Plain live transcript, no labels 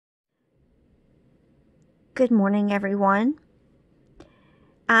Good morning, everyone.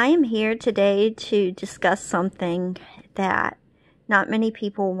 I am here today to discuss something that not many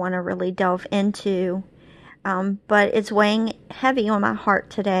people want to really delve into, but it's weighing heavy on my heart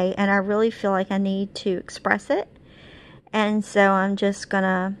today, and I really feel like I need to express it. And so I'm just going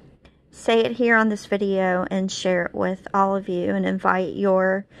to say it here on this video and share it with all of you and invite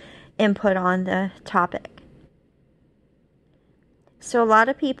your input on the topic. So a lot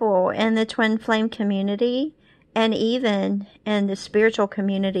of people in the twin flame community and even in the spiritual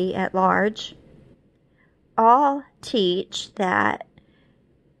community at large all teach that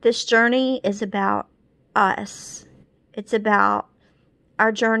this journey is about us. It's about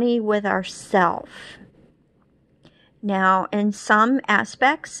our journey with ourself. Now, in some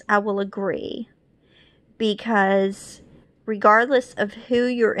aspects, I will agree, because regardless of who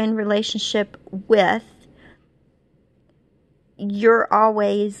you're in relationship with, you're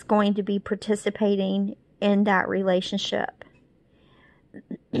always going to be participating in that relationship.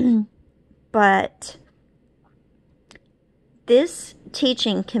 But this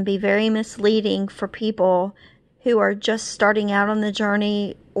teaching can be very misleading for people who are just starting out on the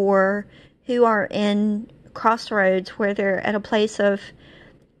journey or who are in crossroads where they're at a place of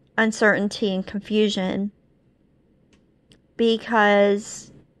uncertainty and confusion, because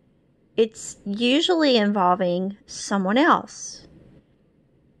it's usually involving someone else.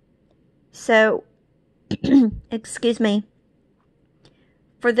 So, excuse me,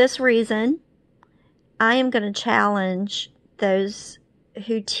 for this reason, I am going to challenge those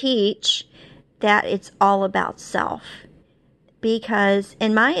who teach that it's all about self. Because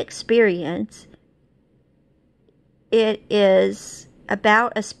in my experience, it is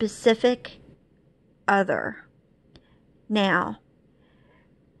about a specific other. Now,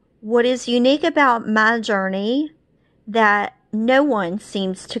 what is unique about my journey that no one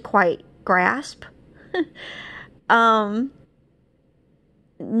seems to quite grasp, not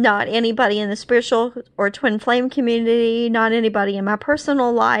anybody in the spiritual or twin flame community, not anybody in my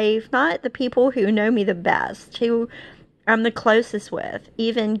personal life, not the people who know me the best, who I'm the closest with,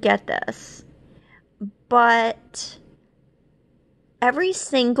 even get this. But every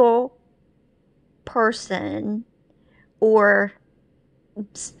single person, or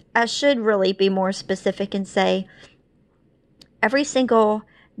I should really be more specific and say every single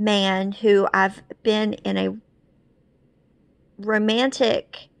man who I've been in a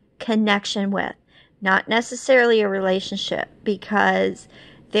romantic connection with, not necessarily a relationship, because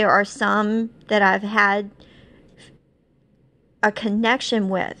there are some that I've had a connection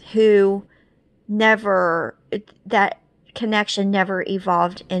with who that connection never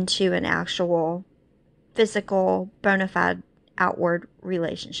evolved into an actual physical, bona fide, outward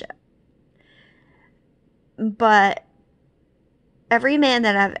relationship. But every man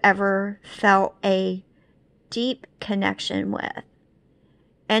that I've ever felt a deep connection with,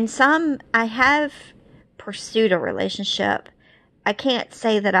 and some I have pursued a relationship, I can't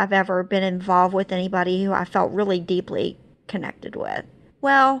say that I've ever been involved with anybody who I felt really deeply connected with.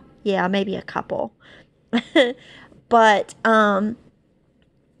 Well, yeah, maybe a couple. But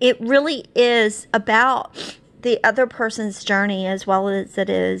it really is about the other person's journey as well as it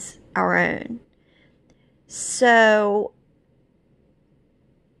is our own. So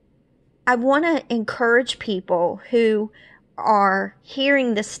I want to encourage people who are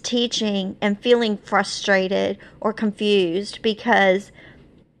hearing this teaching and feeling frustrated or confused because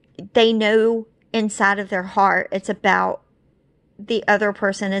they know inside of their heart it's about the other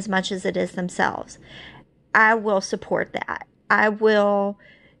person as much as it is themselves. I will support that. I will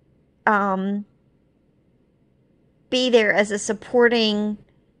be there as a supporting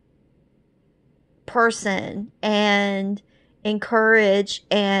person and encourage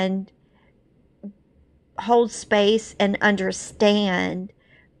and hold space and understand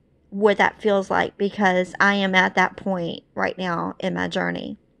what that feels like, because I am at that point right now in my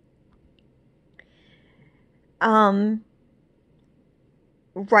journey.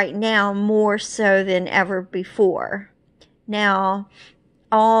 Right now more so than ever before. Now,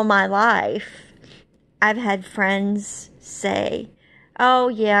 all my life, I've had friends say, "Oh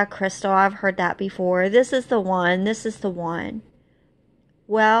yeah, Crystal, I've heard that before. This is the one. This is the one."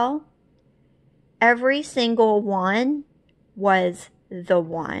 Well, every single one was the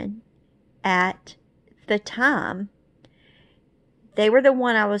one at the time. They were the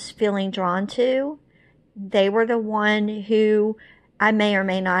one I was feeling drawn to. They were the one who I may or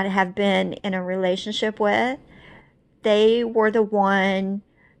may not have been in a relationship with. They were the one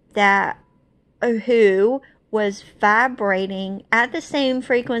who was vibrating at the same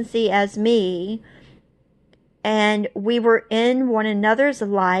frequency as me, and we were in one another's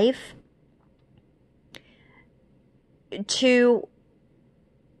life to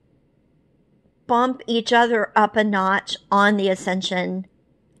bump each other up a notch on the ascension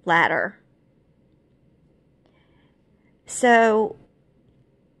ladder. So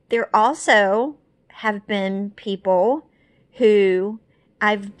there also have been people who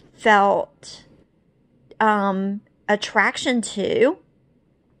I've felt attraction to,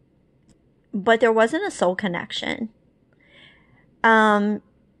 but there wasn't a soul connection.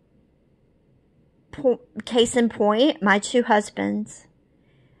 Case in point, my two husbands.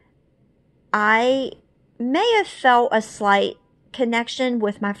 I may have felt a slight connection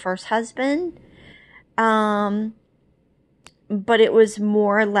with my first husband, but it was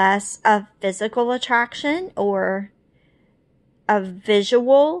more or less a physical attraction or a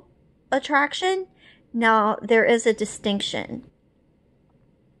visual attraction. Now, there is a distinction.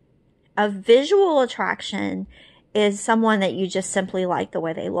 A visual attraction is someone that you just simply like the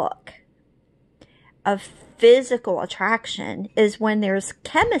way they look. A physical attraction is when there's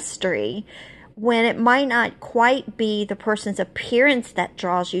chemistry, when it might not quite be the person's appearance that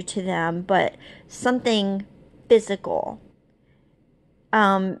draws you to them, but something physical.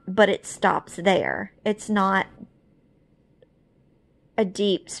 But it stops there. It's not a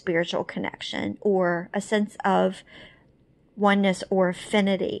deep spiritual connection or a sense of oneness or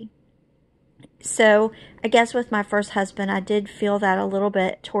affinity. So I guess with my first husband, I did feel that a little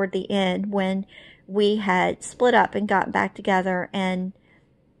bit toward the end when we had split up and gotten back together, and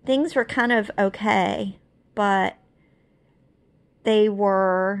things were kind of okay, but they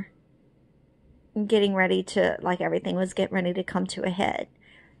were getting ready to, like, everything was getting ready to come to a head.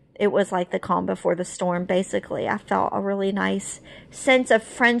 It was like the calm before the storm, basically. I felt a really nice sense of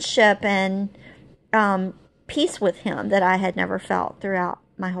friendship and peace with him that I had never felt throughout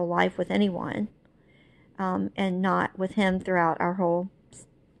my whole life with anyone, and not with him throughout our whole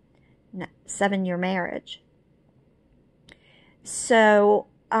 7-year marriage. So,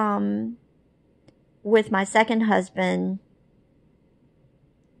 with my second husband,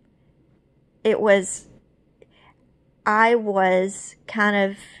 I was kind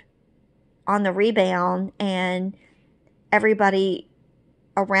of on the rebound, and everybody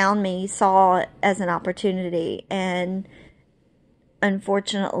around me saw it as an opportunity, and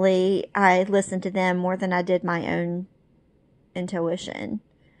unfortunately, I listened to them more than I did my own intuition.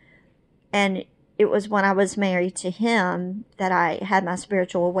 And it was when I was married to him that I had my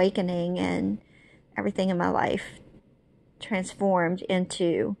spiritual awakening, and everything in my life transformed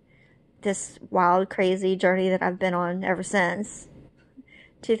into this wild, crazy journey that I've been on ever since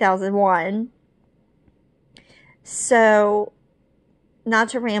 2001. So, not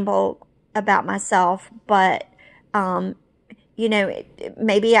to ramble about myself, but,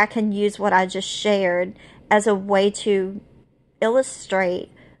 maybe I can use what I just shared as a way to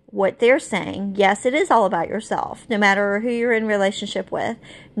illustrate what they're saying. Yes, it is all about yourself, no matter who you're in relationship with,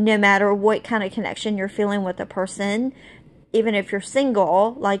 no matter what kind of connection you're feeling with a person. Even if you're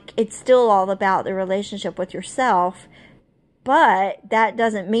single, like, it's still all about the relationship with yourself. But that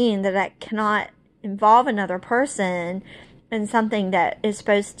doesn't mean that that cannot involve another person and something that is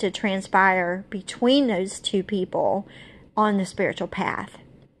supposed to transpire between those two people on the spiritual path.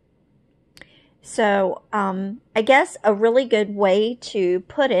 So, I guess a really good way to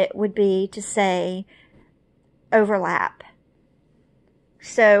put it would be to say overlap.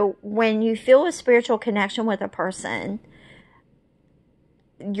 So, when you feel a spiritual connection with a person,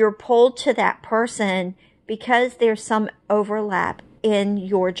 you're pulled to that person because there's some overlap in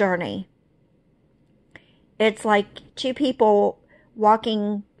your journey. It's like two people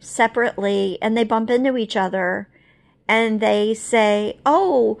walking separately, and they bump into each other, and they say,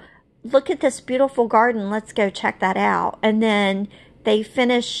 "Oh, look at this beautiful garden. Let's go check that out." And then they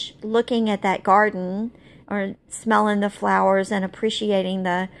finish looking at that garden or smelling the flowers and appreciating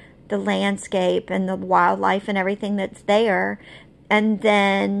the landscape and the wildlife and everything that's there. And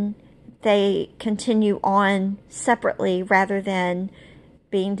then they continue on separately rather than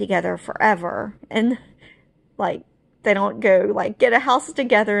being together forever. And, like, they don't go, like, get a house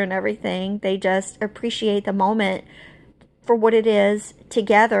together and everything. They just appreciate the moment for what it is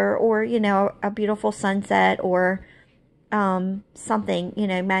together, or, a beautiful sunset, or something,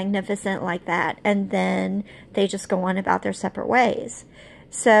 magnificent like that. And then they just go on about their separate ways.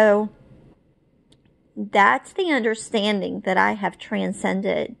 So that's the understanding that I have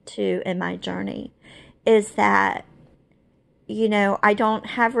transcended to in my journey, is that, I don't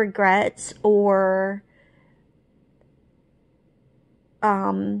have regrets or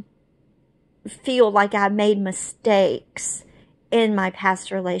feel like I made mistakes in my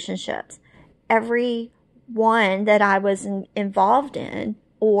past relationships. Every one that I was involved in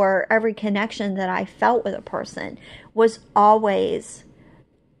or every connection that I felt with a person was always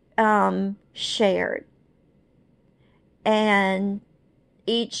shared. And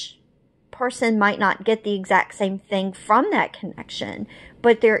each person might not get the exact same thing from that connection,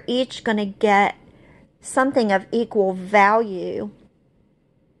 but they're each going to get something of equal value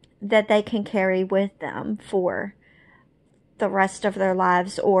that they can carry with them for the rest of their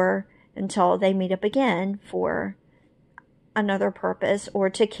lives, or until they meet up again for another purpose, or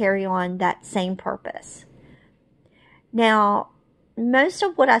to carry on that same purpose. Now, most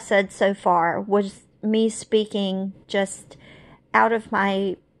of what I said so far was me speaking just out of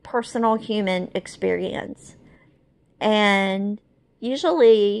my personal human experience. And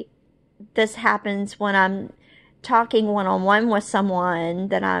usually this happens when I'm talking one-on-one with someone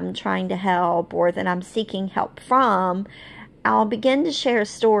that I'm trying to help or that I'm seeking help from. I'll begin to share a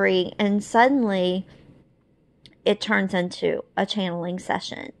story, and suddenly it turns into a channeling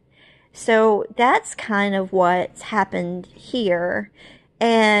session. So that's kind of what's happened here.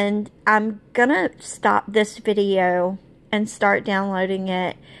 And I'm gonna stop this video and start downloading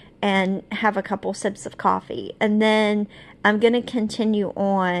it and have a couple sips of coffee. And then I'm gonna continue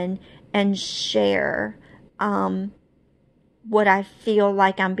on and share what I feel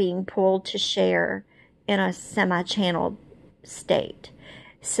like I'm being pulled to share in a semi-channeled state.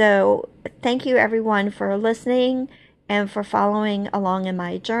 So thank you everyone for listening and for following along in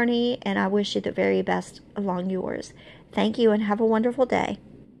my journey, and I wish you the very best along yours. Thank you and have a wonderful day.